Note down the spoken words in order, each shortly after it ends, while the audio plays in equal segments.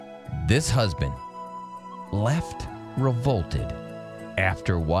This husband left revolted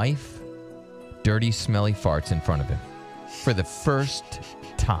after wife dirty, smelly farts in front of him for the first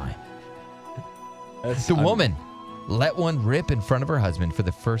time. The woman let one rip in front of her husband for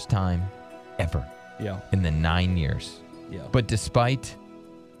the first time ever in the 9 years. Yeah. But despite,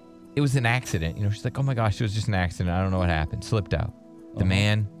 it was an accident. She's like, oh my gosh, it was just an accident. I don't know what happened. Slipped out. The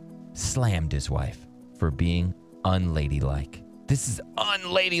man slammed his wife for being unladylike. This is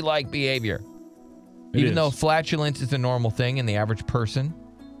unladylike behavior. Even though flatulence is a normal thing in the average person,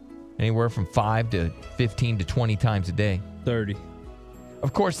 anywhere from 5 to 15 to 20 times a day. 30.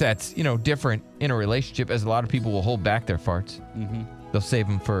 Of course, that's, different in a relationship, as a lot of people will hold back their farts. Mm-hmm. They'll save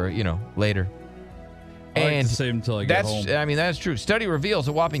them for, later. I like to save them until I get home. That's true. Study reveals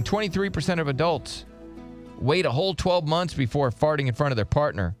a whopping 23% of adults wait a whole 12 months before farting in front of their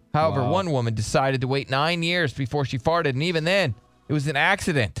partner. However, one woman decided to wait 9 years before she farted, and even then, it was an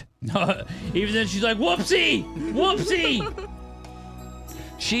accident. Even then, she's like, whoopsie! Whoopsie!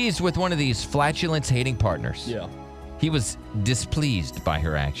 She's with one of these flatulence-hating partners. Yeah. He was displeased by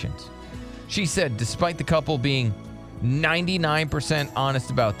her actions. She said, despite the couple being 99% honest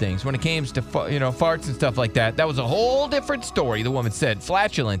about things, when it came to farts and stuff like that, that was a whole different story. The woman said,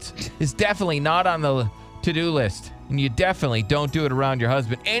 flatulence is definitely not on the to-do list, and you definitely don't do it around your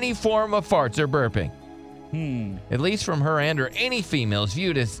husband. Any form of farts or burping, at least from her end or any female, is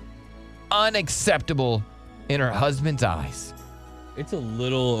viewed as unacceptable in her husband's eyes. It's a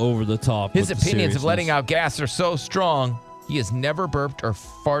little over the top. His opinions of letting out gas are so strong, he has never burped or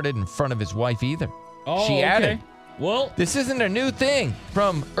farted in front of his wife either. She added, well, this isn't a new thing.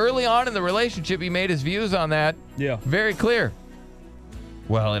 From early on in the relationship, he made his views on that very clear.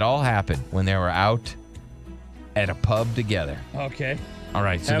 Well, it all happened when they were out at a pub together. Okay. All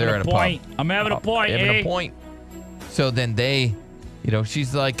right, so they're at a pub. I'm having a point, Having a point. So then they,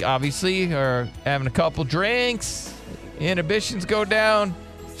 she's like, obviously, are having a couple drinks. Inhibitions go down.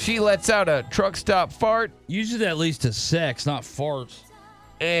 She lets out a truck stop fart. Usually that leads to sex, not farts.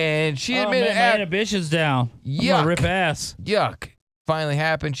 And she admitted, my inhibitions down. Yuck. I'm gonna rip ass. Yuck. Finally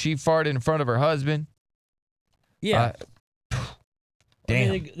happened. She farted in front of her husband. Yeah. Damn.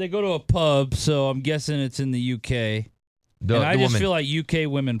 I mean, they go to a pub, so I'm guessing it's in the UK. And I just feel like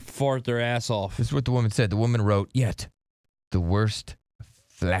UK women fart their ass off. This is what the woman said. The woman wrote, yet the worst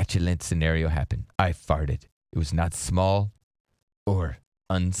flatulent scenario happened. I farted. It was not small or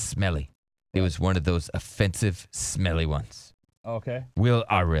unsmelly. It was one of those offensive, smelly ones. Okay. Will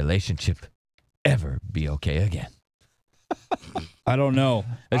our relationship ever be okay again? I don't know.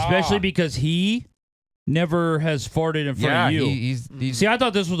 Especially because he never has farted in front of you. He's See, I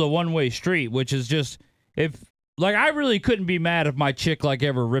thought this was a one-way street, which is just, I really couldn't be mad if my chick,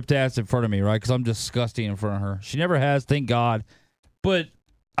 ever ripped ass in front of me, right? Because I'm disgusting in front of her. She never has, thank God. But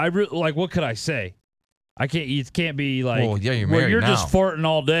what could I say? It can't be you're married where you're now. just farting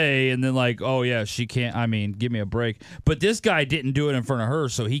all day and then she can't, give me a break. But this guy didn't do it in front of her,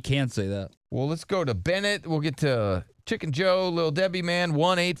 so he can say that. Well, let's go to Bennett. We'll get to Chicken Joe, Little Debbie Man,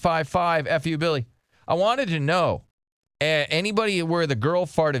 1-855 FU Billy. I wanted to know, anybody where the girl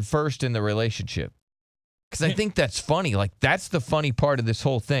farted first in the relationship? Because I think that's funny. That's the funny part of this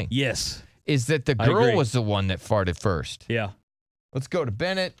whole thing. Yes. Is that the girl was the one that farted first. Yeah. Let's go to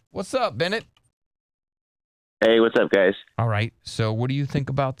Bennett. What's up, Bennett? Hey, what's up, guys? All right. So what do you think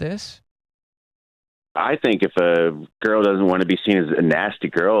about this? I think if a girl doesn't want to be seen as a nasty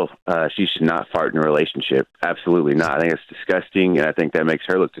girl, she should not fart in a relationship. Absolutely not. I think it's disgusting, and I think that makes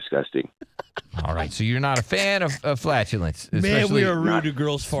her look disgusting. All right. So you're not a fan of flatulence. Man, we are rude to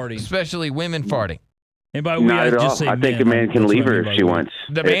girls farting. Especially women farting. And by we, not at all. just say I think men. a man can leave her if she wants.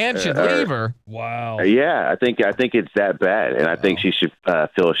 The man should leave her? Wow. Yeah, I think it's that bad, and I think she should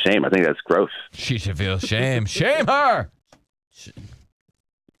feel ashamed. I think that's gross. She should feel shame. Shame her!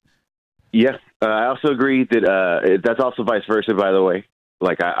 Yeah, I also agree that that's also vice versa, by the way.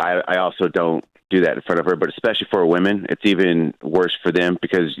 I also don't do that in front of her, but especially for women, it's even worse for them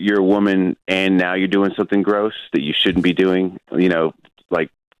because you're a woman and now you're doing something gross that you shouldn't be doing.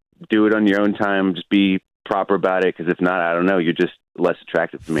 Do it on your own time. Just be proper about it, because if not, I don't know, you're just less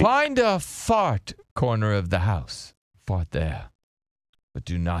attractive to me. Find a fart corner of the house. Fart there. But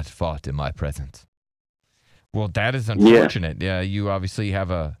do not fart in my presence. Well, that is unfortunate. Yeah, you obviously have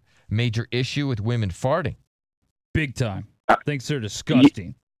a major issue with women farting. Big time. Thinks they're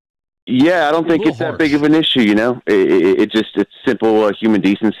disgusting. Yeah, I don't think it's that big of an issue. It's simple human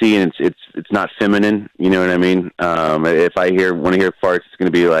decency, and it's not feminine. You know what I mean? If I want to hear farts, it's going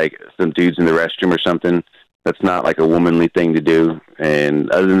to be like some dudes in the restroom or something. That's not like a womanly thing to do. And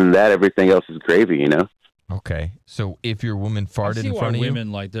other than that, everything else is gravy. Okay. So if your woman I farted see in why front of you,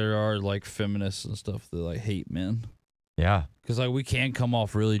 women like there are like feminists and stuff that like hate men yeah. because like we can come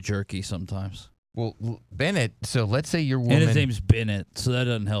off really jerky sometimes. Well, Bennett. So let's say your And his woman. name's Bennett, so that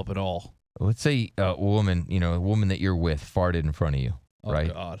doesn't help at all. Let's say a woman, a woman that you're with farted in front of you, Oh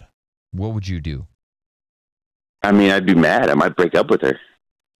right? God. What would you do? I mean, I'd be mad. I might break up with her.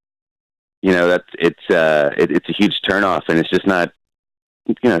 It's a huge turnoff, and it's just not.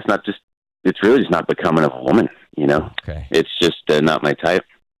 It's really just not becoming of a woman. Okay. It's just not my type.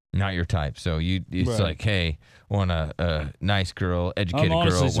 Not your type. So it's Right. like, hey, want a nice girl, educated I'm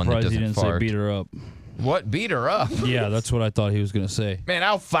honestly girl, one that surprised he doesn't didn't say fart. beat her up. What? Beat her up? Yeah, that's what I thought he was gonna say. Man,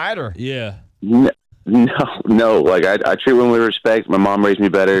 I'll fight her. Yeah. No. Like I treat women with respect. My mom raised me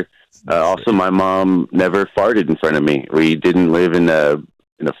better. Also, my mom never farted in front of me. We didn't live in a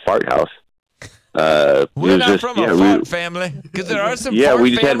fart house. We're not just, from a fart family, because there are some Yeah, fart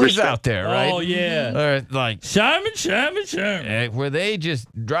we just had families respect. out there, right? Oh yeah. Or like Simon. where they just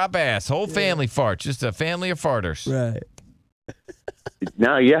drop ass, whole family farts, just a family of farters. Right.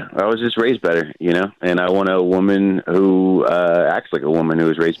 No, yeah, I was just raised better, and I want a woman who acts like a woman who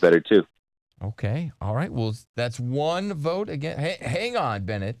was raised better too. Okay. All right. Well, that's one vote again. Hey, hang on,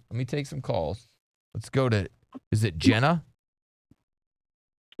 Bennett. Let me take some calls. Let's go to, is it Jenna?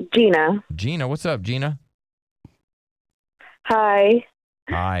 Gina. Gina, what's up, Gina? Hi.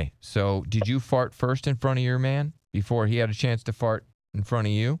 Hi. So, did you fart first in front of your man before he had a chance to fart in front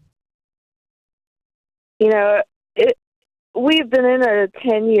of you? We've been in a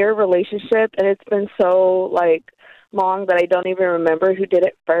 10-year relationship, and it's been so, long that I don't even remember who did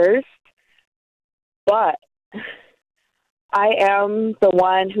it first. But I am the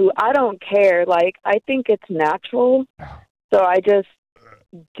one who, I don't care. I think it's natural, so I just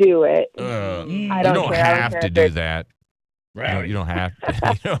do it. I You don't don't care. I don't have care to if do it's- that. Right. You don't have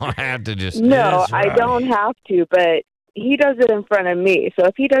to. You don't have to just. No, That's I right. don't have to, but he does it in front of me. So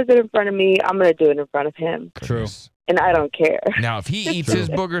if he does it in front of me, I'm going to do it in front of him, True. Goodness. and I don't care. Now, if he eats his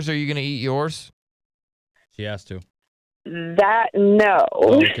boogers, are you going to eat yours? She has to. No.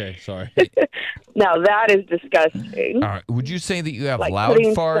 Oh, okay, sorry. Now that is disgusting. All right. Would you say that you have Like loud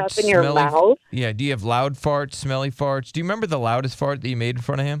putting farts, stuff in your smelly? mouth. Yeah. Do you have loud farts, smelly farts? Do you remember the loudest fart that you made in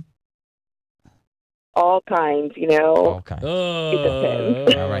front of him? All kinds, All kinds.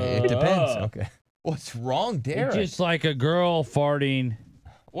 depends. All right. It depends. Okay. What's wrong, Derek? It's just like a girl farting.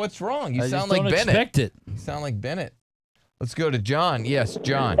 What's wrong? You I sound just like don't Bennett. expect it. You sound like Bennett. Let's go to John. Yes,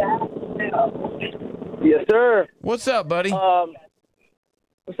 John. Yes, sir. What's up, buddy?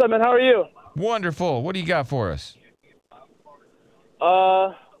 What's up, man? How are you? Wonderful. What do you got for us?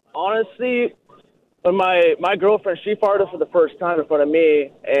 Honestly, when my girlfriend, she farted for the first time in front of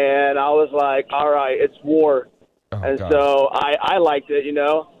me, and I was like, all right, it's war. Oh, And God. so I liked it,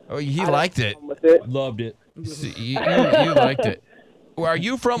 Oh, he liked it. with it. Loved it. So you liked it. Well, are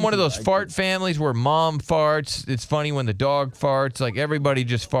you from one of those fart families where mom farts? It's funny when the dog farts. Like everybody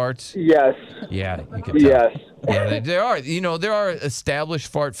just farts. Yes. Yeah, you can tell. Yes. Yeah, there are. There are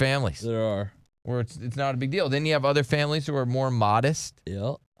established fart families There are. where it's not a big deal. Then you have other families who are more modest,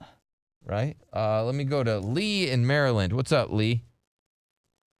 Yep. right? Let me go to Lee in Maryland. What's up, Lee?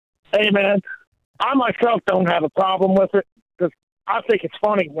 Hey, man, I myself don't have a problem with it because I think it's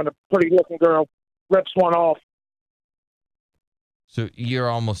funny when a pretty-looking girl rips one off. So you're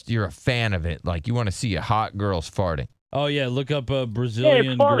a fan of it. Like you want to see a hot girls farting. Oh yeah, look up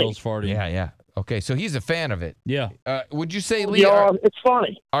Brazilian funny. girls farting. Yeah. Okay, so he's a fan of it. Yeah. Would you say, Lee, Yeah, it's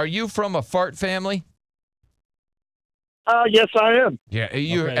funny. are you from a fart family? Yes, I am. Yeah. Okay,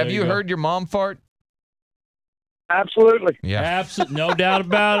 Have there you you go. heard your mom fart? Absolutely. Yeah. Absolutely, no doubt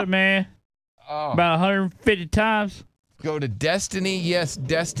about it, man. Oh. About 150 times. Go to Destiny. Yes,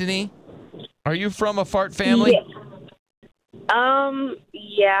 Destiny. Are you from a fart family?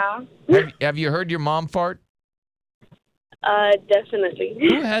 Yeah, Have you heard your mom fart? definitely.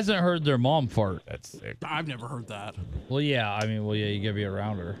 Who hasn't heard their mom fart? That's sick. I've never heard that. Well, yeah. I mean, you gotta be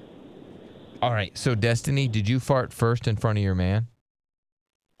around her. All right. So, Destiny, did you fart first in front of your man?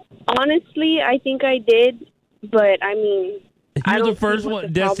 Honestly, I think I did, but I mean, I You're the don't see first what one, the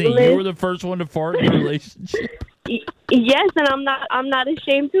Destiny. problem You is. were the first one to fart in the relationship. Yes, and I'm not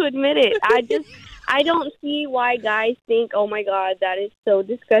ashamed to admit it. I don't see why guys think, oh my God, that is so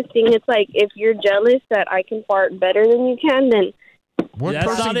disgusting. It's like if you're jealous that I can fart better than you can, then What That's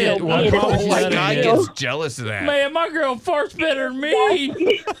person not it. get- what I promise you what that guy ain't gets it. jealous of that? Man, my girl farts better than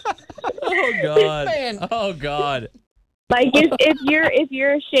me. Oh God. Man. Oh God. like if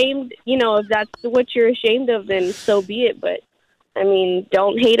you're ashamed, if that's what you're ashamed of, then so be it. But I mean,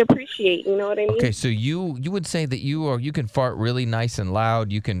 don't hate, appreciate. You know what I mean? Okay, so you would say that you can fart really nice and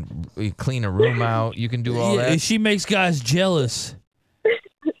loud. You can clean a room out. You can do all Yeah, that. she makes guys jealous.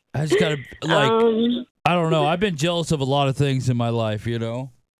 I just gotta I don't know. I've been jealous of a lot of things in my life, you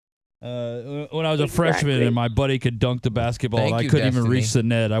know. When I was a freshman and my buddy could dunk the basketball Thank and I you, couldn't even Destiny. reach the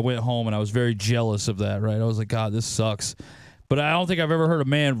net, I went home and I was very jealous of that, right? I was like, God, this sucks. But I don't think I've ever heard a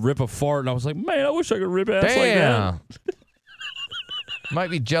man rip a fart and I was like, man, I wish I could rip ass like that. Damn. Might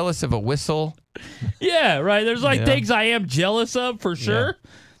be jealous of a whistle. Yeah, right. There's like Yeah. things I am jealous of for sure.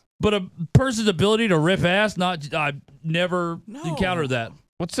 But a person's ability to rip ass, I've never encountered that.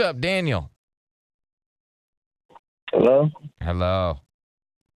 What's up, Daniel? Hello? Hello.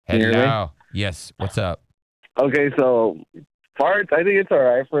 Can you hear me? Hello. Yes. What's up? Okay, so farts, I think it's all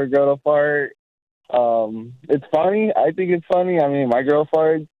right for a girl to fart. It's funny. I think it's funny. I mean, my girl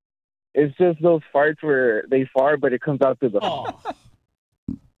farts. It's just those farts where they fart, but it comes out through the... Oh.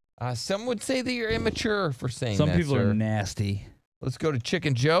 Some would say that you're immature for saying Some that, people sir. are nasty. Let's go to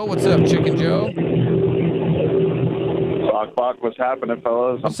Chicken Joe. What's up, Chicken Joe? Fuck, what's happening,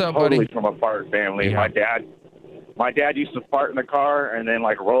 fellas? What's I'm up, buddy? totally from a fart family. Yeah. My dad used to fart in the car and then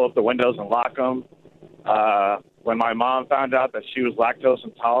like roll up the windows and lock them. When my mom found out that she was lactose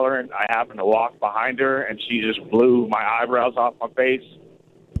intolerant, I happened to walk behind her and she just blew my eyebrows off my face.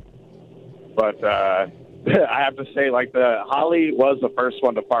 But I have to say, like, Holly was the first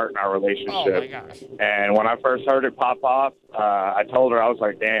one to fart in our relationship. Oh, my gosh. And when I first heard it pop off, I told her, I was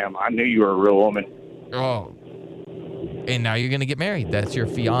like, damn, I knew you were a real woman. Oh. And now you're going to get married. That's your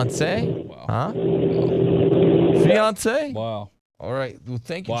fiance? Wow. Huh? Fiance? Wow. All right. Well,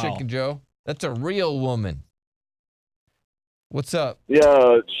 thank you, Wow. Chicken Joe. That's a real woman. What's up?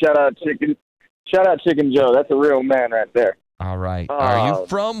 Yo, shout out Chicken Joe. That's a real man right there. All right. Are you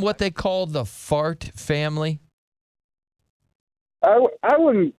from what they call the fart family? I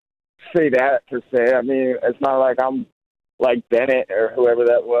wouldn't say that per se. I mean, it's not like I'm like Bennett or whoever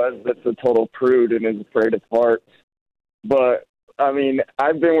that was that's a total prude and is afraid of farts. But, I mean,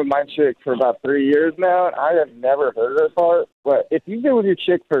 I've been with my chick for about 3 years now, and I have never heard her fart. But if you've been with your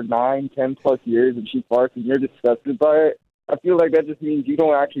chick for 9, 10 plus years and she farts and you're disgusted by it, I feel like that just means you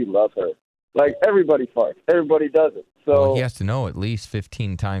don't actually love her. Like, everybody farts. Everybody does it. So Well, he has to know at least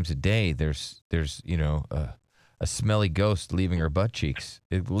 15 times a day there's you know, a smelly ghost leaving her butt cheeks.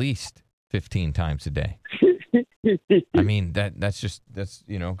 At least 15 times a day. I mean, that's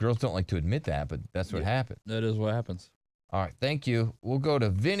you know, girls don't like to admit that, but that's what happened. That is what happens. All right, thank you. We'll go to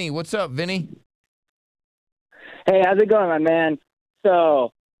Vinny. What's up, Vinny? Hey, how's it going, my man?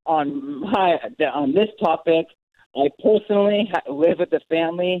 So on this topic, I personally live with a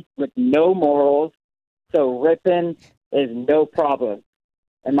family with no morals, so ripping is no problem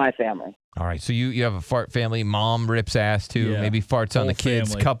in my family. All right, so you have a fart family. Mom rips ass too. Yeah. Maybe farts on Whole the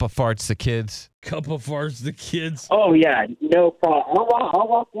kids. family. Cup of farts the kids. Cup of farts, the kids. Oh yeah, no problem. I'll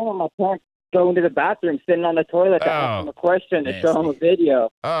walk in with my parents go into the bathroom, sitting on the toilet to ask them a question to show them a video.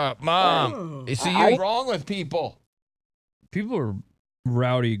 Mom. So you're wrong with people. People are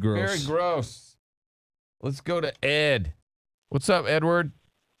rowdy, gross. Very gross. Let's go to Ed. What's up, Edward?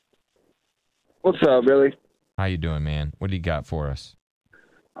 what's up, Billy? How you doing, man? What do you got for us?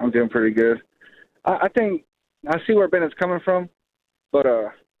 I'm doing pretty good. I think I see where Ben is coming from, but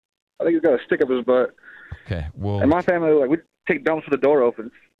I think he's got a stick up his butt. Okay, well, In my family, like, we take dumps with the door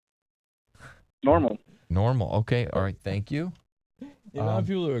open. Normal. normal. Okay, all right, thank you. Yeah, a lot of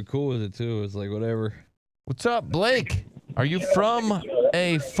people are cool with it too. It's like whatever. What's up, Blake? Are you from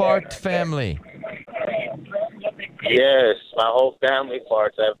a fart family? Yes, my whole family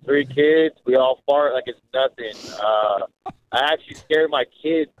farts. I have 3 kids. We all fart like it's nothing. I actually scare my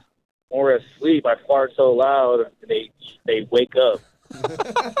kids when we're asleep. I fart so loud, they wake up.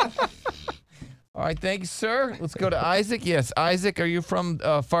 All right, thank you, sir. Let's go to Isaac. Yes, Isaac, are you from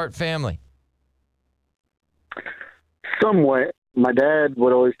fart family? Somewhat. My dad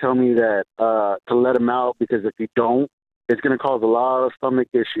would always tell me that to let him out because if you don't, it's going to cause a lot of stomach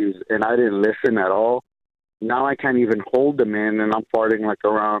issues, and I didn't listen at all. Now I can't even hold them in, and I'm farting like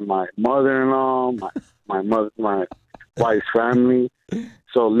around my mother-in-law, my wife's family.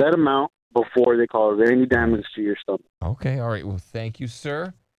 So let them out before they cause any damage to your stomach. Okay, all right. Well, thank you,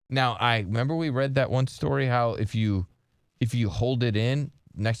 sir. Now, I remember we read that one story how if you hold it in,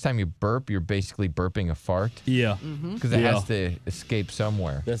 next time you burp, you're basically burping a fart. Yeah. Because it has to escape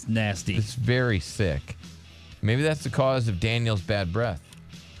somewhere. That's nasty. It's very sick. Maybe that's the cause of Daniel's bad breath.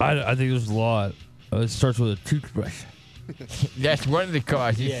 I think there's a lot. It starts with a toothbrush. That's one of the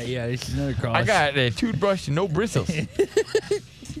causes. Yeah, it's another cause. I got a toothbrush and no bristles.